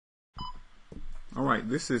Alright,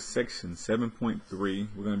 this is section 7.3.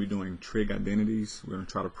 We're going to be doing trig identities. We're going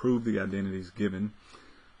to try to prove the identities given.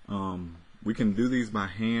 We can do these by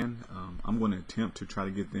hand. I'm going to attempt to try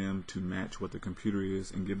to get them to match what the computer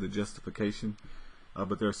is and give the justification.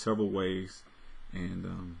 But there are several ways.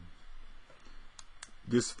 And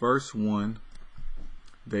this first one,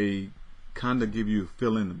 they kind of give you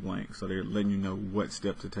fill in the blank. So they're letting you know what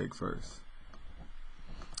step to take first.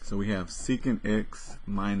 So we have secant x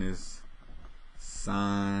minus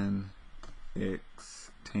sine x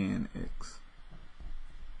tan x,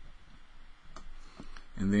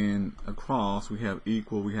 and then across we have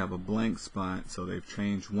equal, we have a blank spot, so they've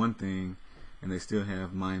changed one thing and they still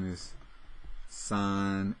have minus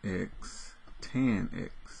sine x tan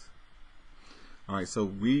x. Alright, so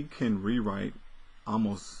we can rewrite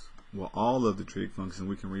almost, well, all of the trig functions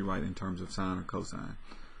we can rewrite in terms of sine or cosine.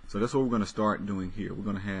 So that's what we're going to start doing here. We're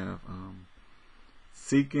going to have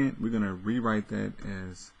secant, we're going to rewrite that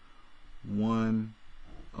as 1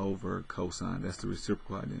 over cosine. That's the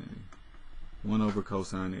reciprocal identity. 1 over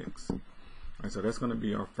cosine x. Alright, so that's going to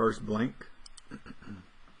be our first blank.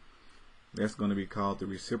 That's going to be called the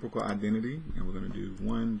reciprocal identity, and we're going to do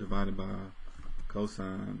 1 divided by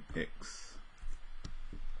cosine x.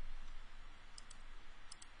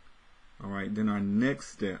 Alright, then our next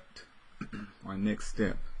step, okay,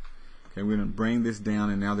 we're going to bring this down,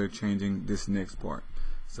 and now they're changing this next part.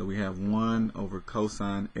 So we have 1 over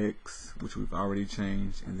cosine x, which we've already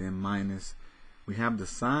changed, and then minus, we have the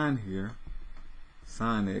sine here,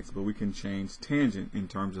 sine x, but we can change tangent in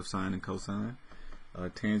terms of sine and cosine.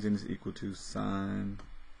 Tangent is equal to sine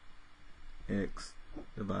x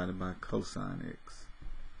divided by cosine x.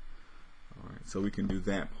 Alright, so we can do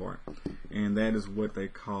that part. And that is what they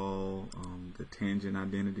call the tangent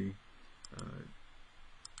identity,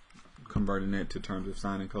 converting that to terms of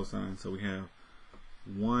sine and cosine. So we have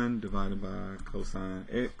 1 divided by cosine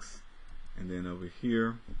x, and then over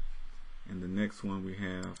here in the next one we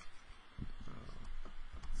have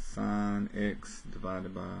sine x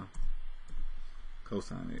divided by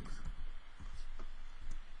cosine x.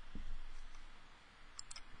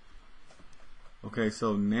 Okay,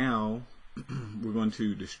 so now we're going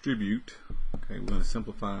to distribute. Okay, we're going to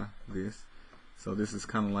simplify this. So this is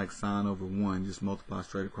kind of like sine over 1, just multiply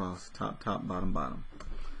straight across, top, top, bottom, bottom.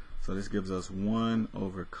 So this gives us 1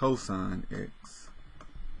 over cosine x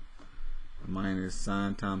minus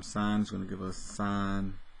sine times sine is going to give us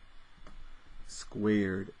sine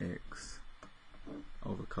squared x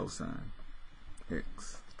over cosine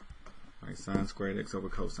x. Alright, sine squared x over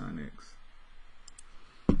cosine x.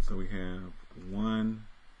 So we have 1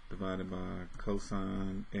 divided by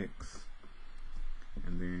cosine x,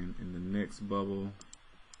 and then in the next bubble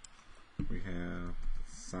we have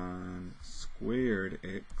sine squared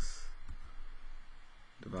x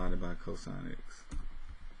divided by cosine x.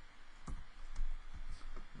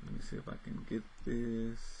 Let me see if I can get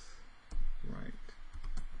this right.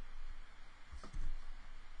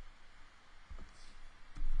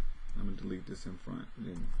 I'm going to delete this in front.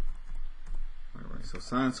 Alright, so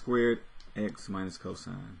sine squared x minus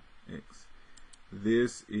cosine x.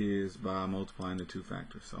 This is by multiplying the two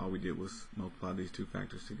factors. So all we did was multiply these two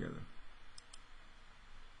factors together.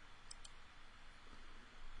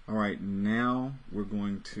 Alright, now we're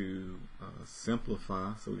going to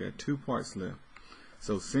simplify. So we got two parts left.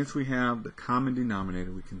 So since we have the common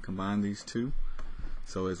denominator, we can combine these two.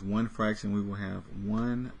 So as one fraction, we will have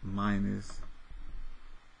 1 minus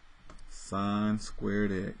sine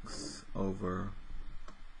squared x over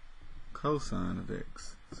cosine of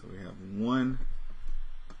x. So we have one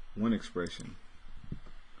expression.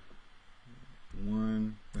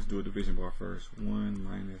 Let's do a division bar first. 1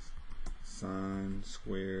 minus sine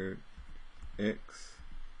squared x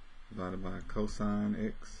divided by cosine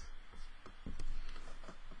x,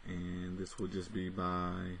 and this will just be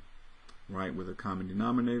by right with a common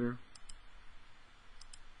denominator.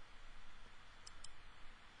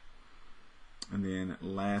 And then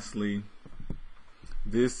lastly,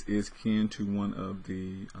 this is kin to one of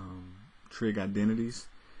the trig identities,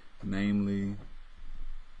 namely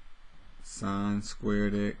sine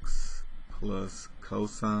squared x plus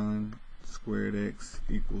cosine squared x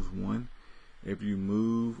equals 1. If you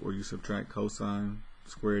move or you subtract cosine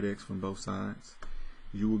squared x from both sides,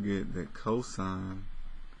 you will get that cosine,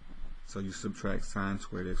 so you subtract sine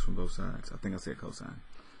squared x from both sides. I think I said cosine.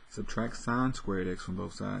 Subtract sine squared x from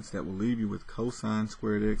both sides. That will leave you with cosine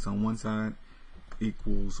squared x on one side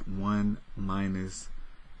equals 1 minus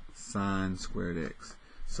sine squared x.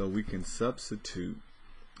 So we can substitute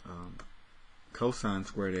cosine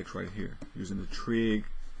squared x right here using the trig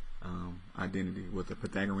identity, what the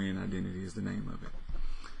Pythagorean identity is the name of it.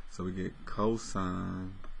 So we get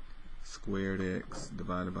cosine squared x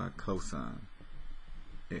divided by cosine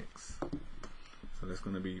x. So that's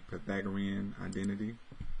going to be Pythagorean identity.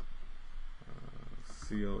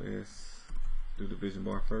 COS, do division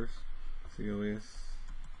bar first. COS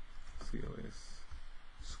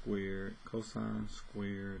squared cosine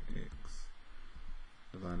squared x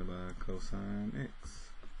divided by cosine x.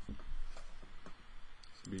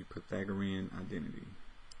 This will be Pythagorean identity.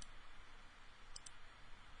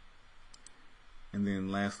 And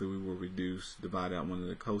then lastly, we will divide out one of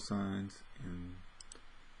the cosines, and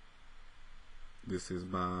this is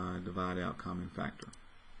by divide out common factor.